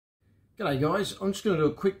G'day guys, I'm just going to do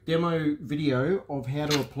a quick demo video of how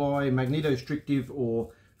to apply Magnetostrictive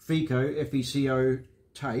or FeCo, F-E-C-O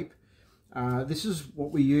tape. This is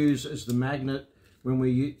what we use as the magnet when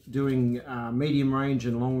we're doing medium range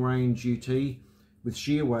and long range UT with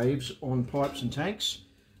shear waves on pipes and tanks.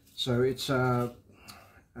 So it's iron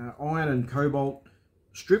and cobalt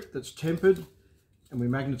strip that's tempered and we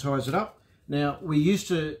magnetize it up. Now we used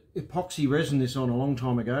to epoxy resin this on a long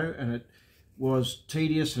time ago and it was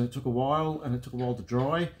tedious and it took a while to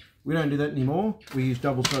dry. We don't do that anymore. We use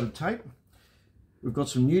double-sided tape. We've got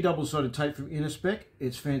some new double-sided tape from Innerspec.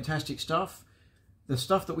 It's fantastic stuff. The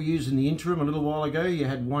stuff that we used in the interim a little while ago, you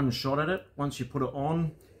had one shot at it. Once you put it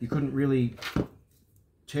on, you couldn't really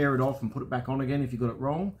tear it off and put it back on again if you got it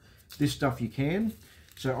wrong. This stuff you can.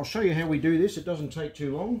 So I'll show you how we do this. It doesn't take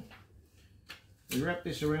too long. We wrap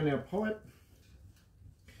this around our pipe.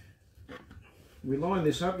 We line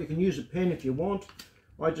this up. You can use a pen if you want.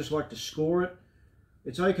 I just like to score it.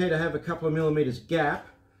 It's okay to have a couple of millimeters gap,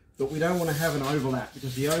 but we don't want to have an overlap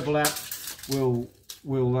because the overlap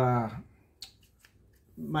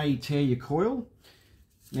may tear your coil.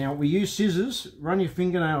 Now we use scissors. Run your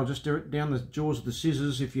fingernail just down the jaws of the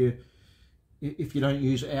scissors if you don't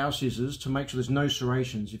use our scissors, to make sure there's no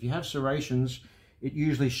serrations. If you have serrations, it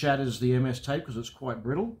usually shatters the MS tape because it's quite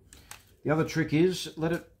brittle. The other trick is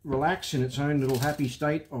let it relax in its own little happy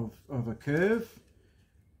state of a curve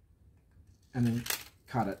and then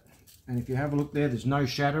cut it. And if you have a look there, there's no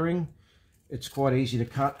shattering. It's quite easy to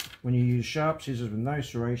cut when you use sharp scissors with no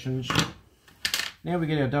serrations. Now we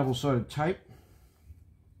get our double-sided tape.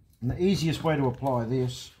 And the easiest way to apply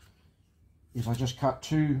this is I just cut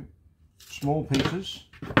two small pieces.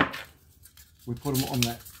 We put them on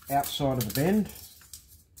the outside of the bend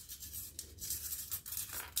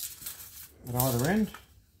at either end.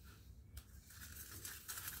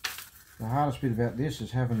 The hardest bit about this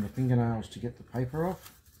is having the fingernails to get the paper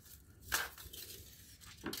off.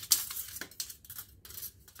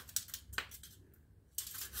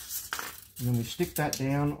 And then we stick that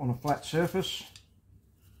down on a flat surface.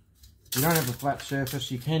 If you don't have a flat surface,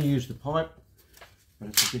 you can use the pipe, but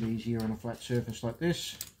it's a bit easier on a flat surface like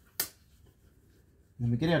this. And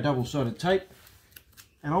then we get our double-sided tape,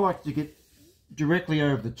 and I like to get directly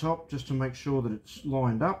over the top just to make sure that it's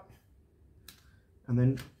lined up, and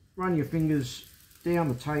then run your fingers down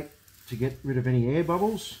the tape to get rid of any air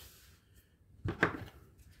bubbles.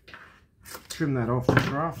 Trim that off just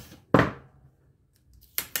rough.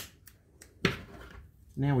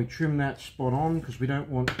 Now we trim that spot on because we don't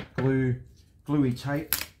want gluey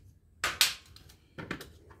tape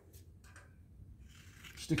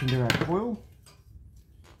sticking to our coil.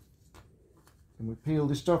 And we peel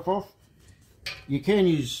this stuff off. You can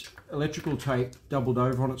use electrical tape doubled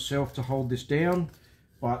over on itself to hold this down,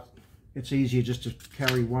 but it's easier just to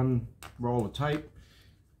carry one roll of tape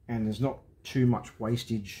and there's not too much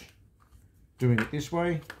wastage doing it this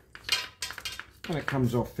way, and it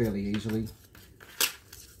comes off fairly easily.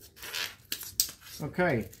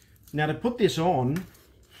 Okay, now to put this on,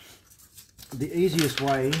 the easiest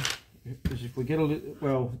way is if we get a little,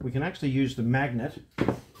 well, we can actually use the magnet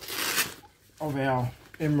of our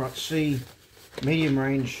MRUT-C medium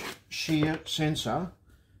range shear sensor.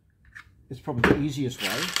 It's probably the easiest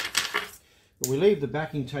way. But we leave the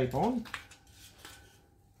backing tape on.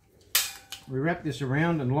 We wrap this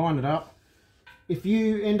around and line it up. If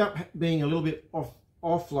you end up being a little bit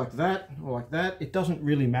off like that or like that, it doesn't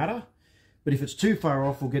really matter. But if it's too far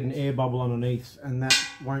off, we'll get an air bubble underneath and that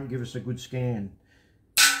won't give us a good scan.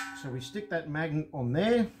 So we stick that magnet on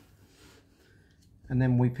there and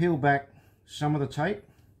then we peel back some of the tape.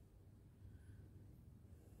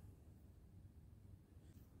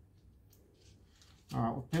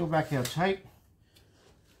 Alright, we'll peel back our tape.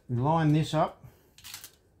 We line this up.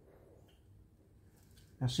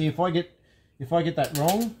 Now see, if I get that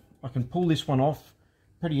wrong, I can pull this one off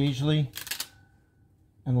pretty easily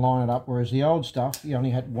and line it up, whereas the old stuff, you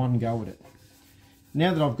only had one go at it.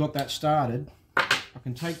 Now that I've got that started, I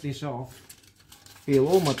can take this off, peel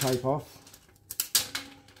all my tape off,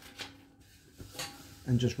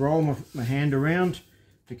 and just roll my hand around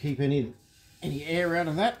to keep any air out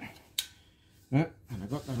of that. And I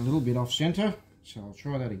got that a little bit off center, so I'll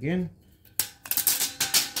try that again.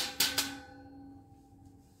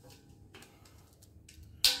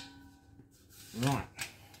 Right.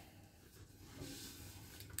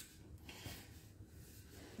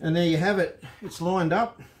 And there you have it. It's lined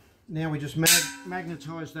up. Now we just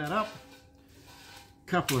magnetize that up.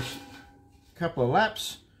 Couple of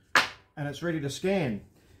laps, and it's ready to scan.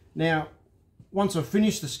 Now, once I've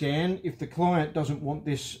finished the scan, if the client doesn't want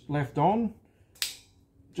this left on,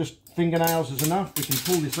 just fingernails is enough. We can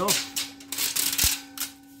pull this off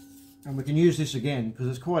And we can use this again because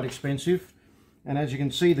it's quite expensive. And as you can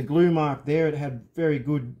see, the glue mark there, it had very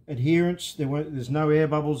good adherence. There's no air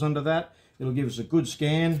bubbles under that. It'll give us a good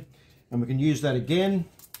scan, and we can use that again.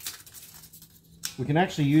 We can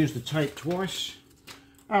actually use the tape twice.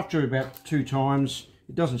 After about 2 times,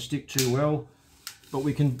 it doesn't stick too well, but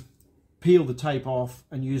we can peel the tape off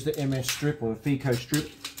and use the MS strip or the FeCo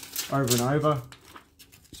strip over and over.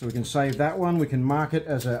 So we can save that one. We can mark it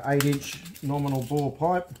as an 8-inch nominal bore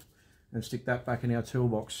pipe and stick that back in our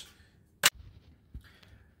toolbox.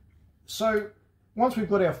 So once we've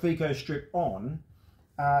got our FeCo strip on,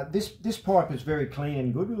 this pipe is very clean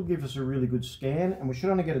and good. It'll give us a really good scan, and we should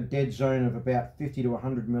only get a dead zone of about 50 to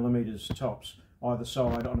 100 millimeters tops either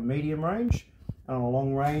side on a medium range, and on a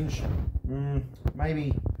long range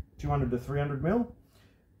maybe 200 to 300 mil.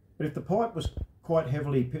 But if the pipe was quite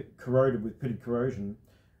heavily corroded with pitted corrosion,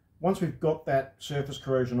 once we've got that surface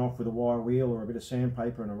corrosion off with a wire wheel or a bit of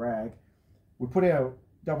sandpaper and a rag, we put our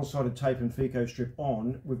double-sided tape and FeCo strip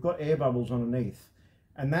on. We've got air bubbles underneath,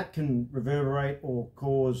 and that can reverberate or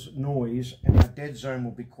cause noise, and our dead zone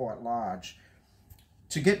will be quite large.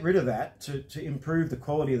 To get rid of that, to improve the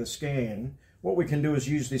quality of the scan, what we can do is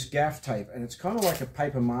use this gaff tape, and it's kind of like a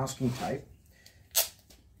paper masking tape.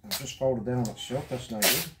 I'll just fold it down on itself, that's no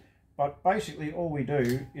good. But basically all we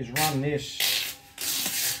do is run this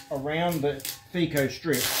around the FeCo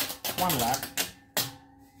strip, one lap,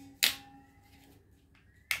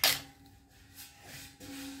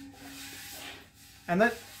 and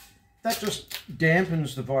that just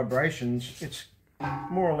dampens the vibrations. It's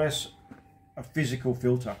more or less a physical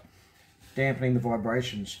filter, dampening the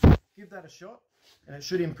vibrations. Give that a shot, and it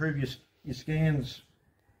should improve your scans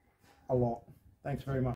a lot. Thanks very much.